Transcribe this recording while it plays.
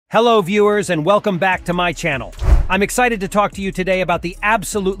Hello viewers and welcome back to my channel. I'm excited to talk to you today about the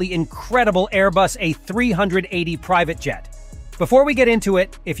absolutely incredible Airbus A380 private jet. Before we get into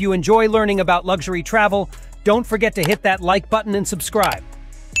it, if you enjoy learning about luxury travel, don't forget to hit that like button and subscribe.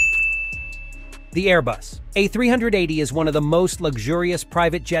 The Airbus A380 is one of the most luxurious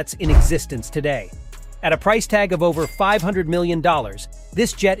private jets in existence today. At a price tag of over $500 million,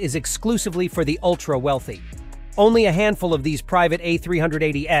 this jet is exclusively for the ultra-wealthy. Only a handful of these private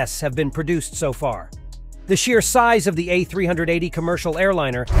A380s have been produced so far. The sheer size of the A380 commercial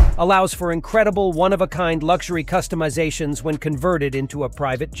airliner allows for incredible one-of-a-kind luxury customizations when converted into a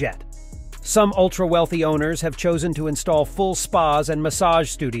private jet. Some ultra-wealthy owners have chosen to install full spas and massage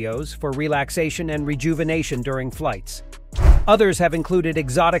studios for relaxation and rejuvenation during flights. Others have included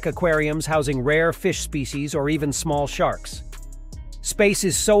exotic aquariums housing rare fish species or even small sharks. Space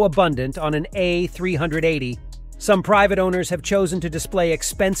is so abundant on an A380, some private owners have chosen to display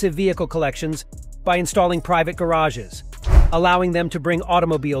expensive vehicle collections by installing private garages, allowing them to bring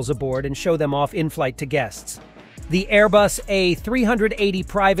automobiles aboard and show them off in-flight to guests. The Airbus A380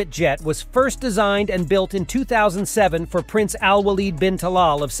 private jet was first designed and built in 2007 for Prince Al Walid bin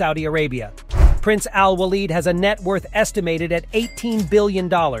Talal of Saudi Arabia. Prince Al Walid has a net worth estimated at $18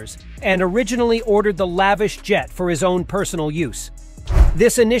 billion and originally ordered the lavish jet for his own personal use.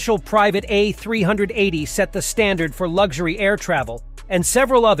 This initial private A380 set the standard for luxury air travel, and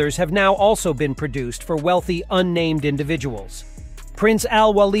several others have now also been produced for wealthy, unnamed individuals. Prince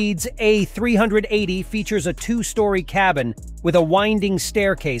Al Walid's A380 features a two-story cabin with a winding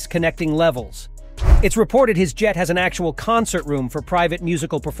staircase connecting levels. It's reported his jet has an actual concert room for private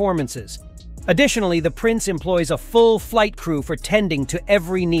musical performances. Additionally, the prince employs a full flight crew for tending to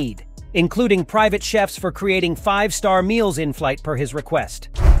every need, including private chefs for creating five-star meals in-flight per his request.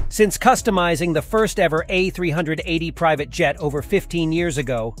 Since customizing the first-ever A380 private jet over 15 years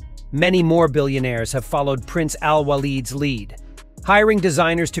ago, many more billionaires have followed Prince Al Walid's lead, hiring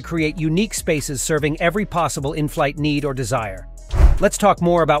designers to create unique spaces serving every possible in-flight need or desire. Let's talk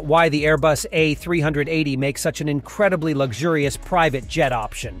more about why the Airbus A380 makes such an incredibly luxurious private jet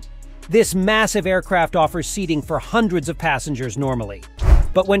option. This massive aircraft offers seating for hundreds of passengers normally.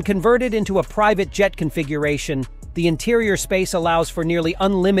 But when converted into a private jet configuration, the interior space allows for nearly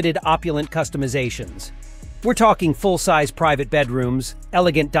unlimited opulent customizations. We're talking full-size private bedrooms,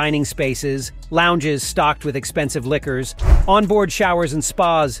 elegant dining spaces, lounges stocked with expensive liquors, onboard showers and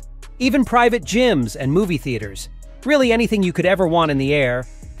spas, even private gyms and movie theaters. Really anything you could ever want in the air,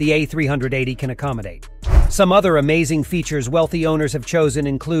 the A380 can accommodate. Some other amazing features wealthy owners have chosen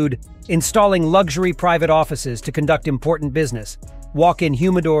include installing luxury private offices to conduct important business, walk-in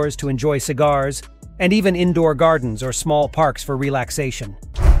humidors to enjoy cigars, and even indoor gardens or small parks for relaxation.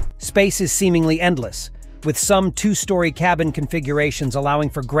 Space is seemingly endless, with some two-story cabin configurations allowing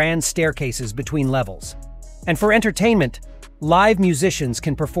for grand staircases between levels. And for entertainment, live musicians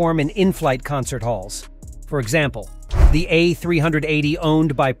can perform in in-flight concert halls. For example, the A380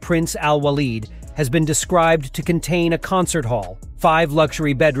 owned by Prince Al Walid has been described to contain a concert hall, 5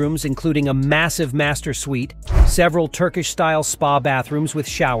 luxury bedrooms including a massive master suite, several Turkish-style spa bathrooms with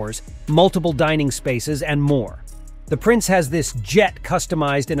showers, multiple dining spaces, and more. The prince has this jet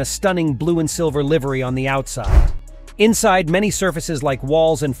customized in a stunning blue and silver livery on the outside. Inside, many surfaces like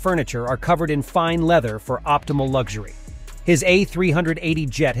walls and furniture are covered in fine leather for optimal luxury. His A380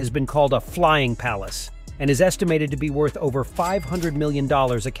 jet has been called a flying palace and is estimated to be worth over $500 million,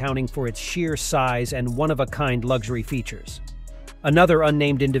 accounting for its sheer size and one-of-a-kind luxury features. Another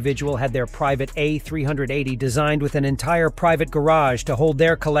unnamed individual had their private A380 designed with an entire private garage to hold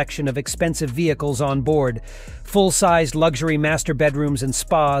their collection of expensive vehicles on board, full-sized luxury master bedrooms and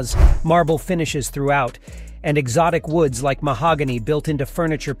spas, marble finishes throughout, and exotic woods like mahogany built into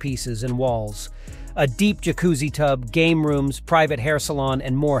furniture pieces and walls. A deep jacuzzi tub, game rooms, private hair salon,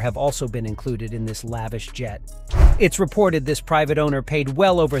 and more have also been included in this lavish jet. It's reported this private owner paid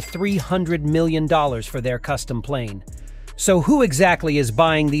well over $300 million for their custom plane. So who exactly is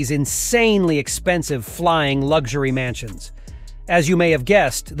buying these insanely expensive flying luxury mansions? As you may have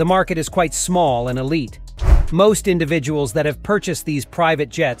guessed, the market is quite small and elite. Most individuals that have purchased these private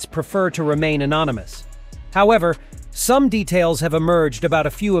jets prefer to remain anonymous. However, some details have emerged about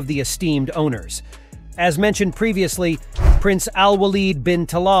a few of the esteemed owners. As mentioned previously, Prince Al Walid bin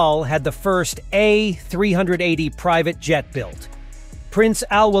Talal had the first A380 private jet built. Prince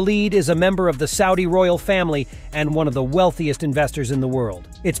Al Walid is a member of the Saudi royal family and one of the wealthiest investors in the world.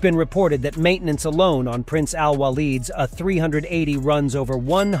 It's been reported that maintenance alone on Prince Al Walid's A380 runs over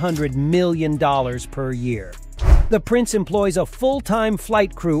 $100 million per year. The prince employs a full-time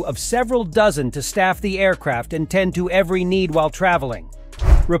flight crew of several dozen to staff the aircraft and tend to every need while traveling.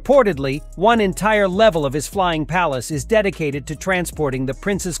 Reportedly, one entire level of his flying palace is dedicated to transporting the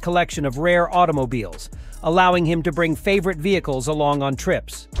prince's collection of rare automobiles, allowing him to bring favorite vehicles along on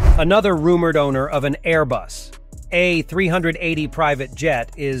trips. Another rumored owner of an Airbus A380 private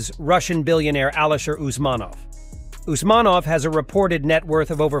jet is Russian billionaire Alisher Usmanov. Usmanov has a reported net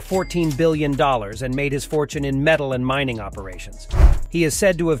worth of over $14 billion and made his fortune in metal and mining operations. He is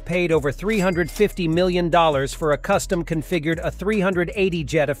said to have paid over $350 million for a custom-configured A380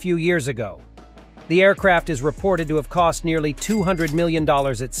 jet a few years ago. The aircraft is reported to have cost nearly $200 million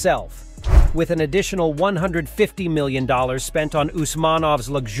itself, with an additional $150 million spent on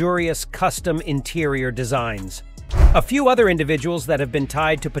Usmanov's luxurious custom interior designs. A few other individuals that have been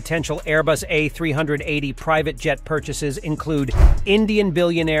tied to potential Airbus A380 private jet purchases include Indian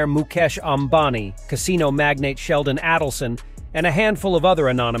billionaire Mukesh Ambani, casino magnate Sheldon Adelson, and a handful of other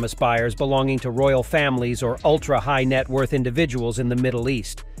anonymous buyers belonging to royal families or ultra-high net worth individuals in the Middle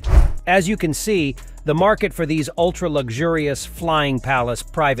East. As you can see, the market for these ultra-luxurious flying palace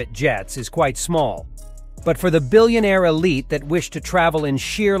private jets is quite small. But for the billionaire elite that wish to travel in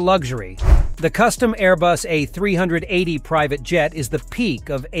sheer luxury, the custom Airbus A380 private jet is the peak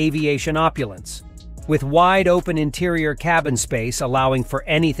of aviation opulence. With wide-open interior cabin space allowing for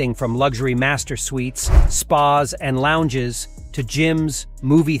anything from luxury master suites, spas, and lounges, to gyms,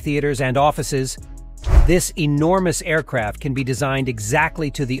 movie theaters, and offices, this enormous aircraft can be designed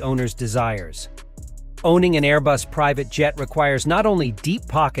exactly to the owner's desires. Owning an Airbus private jet requires not only deep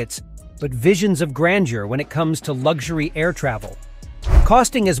pockets, but visions of grandeur when it comes to luxury air travel.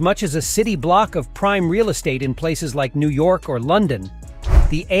 Costing as much as a city block of prime real estate in places like New York or London,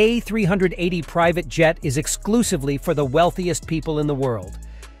 the A380 private jet is exclusively for the wealthiest people in the world.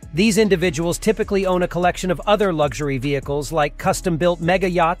 These individuals typically own a collection of other luxury vehicles like custom-built mega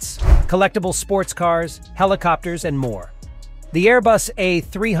yachts, collectible sports cars, helicopters, and more. The Airbus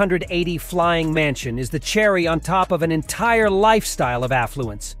A380 flying mansion is the cherry on top of an entire lifestyle of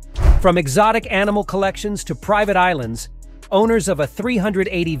affluence. From exotic animal collections to private islands, owners of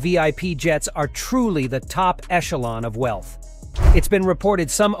A380 VIP jets are truly the top echelon of wealth. It's been reported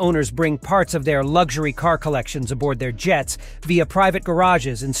some owners bring parts of their luxury car collections aboard their jets via private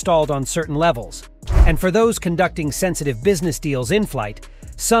garages installed on certain levels. And for those conducting sensitive business deals in flight,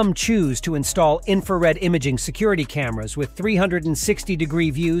 some choose to install infrared imaging security cameras with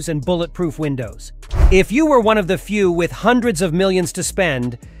 360-degree views and bulletproof windows. If you were one of the few with hundreds of millions to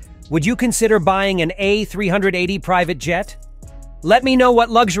spend, would you consider buying an A380 private jet? Let me know what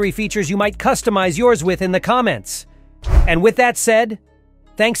luxury features you might customize yours with in the comments. And with that said,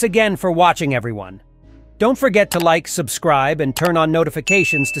 thanks again for watching, everyone. Don't forget to like, subscribe, and turn on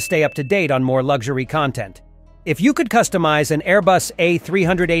notifications to stay up to date on more luxury content. If you could customize an Airbus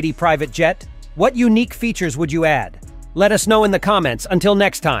A380 private jet, what unique features would you add? Let us know in the comments. Until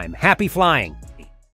next time, happy flying!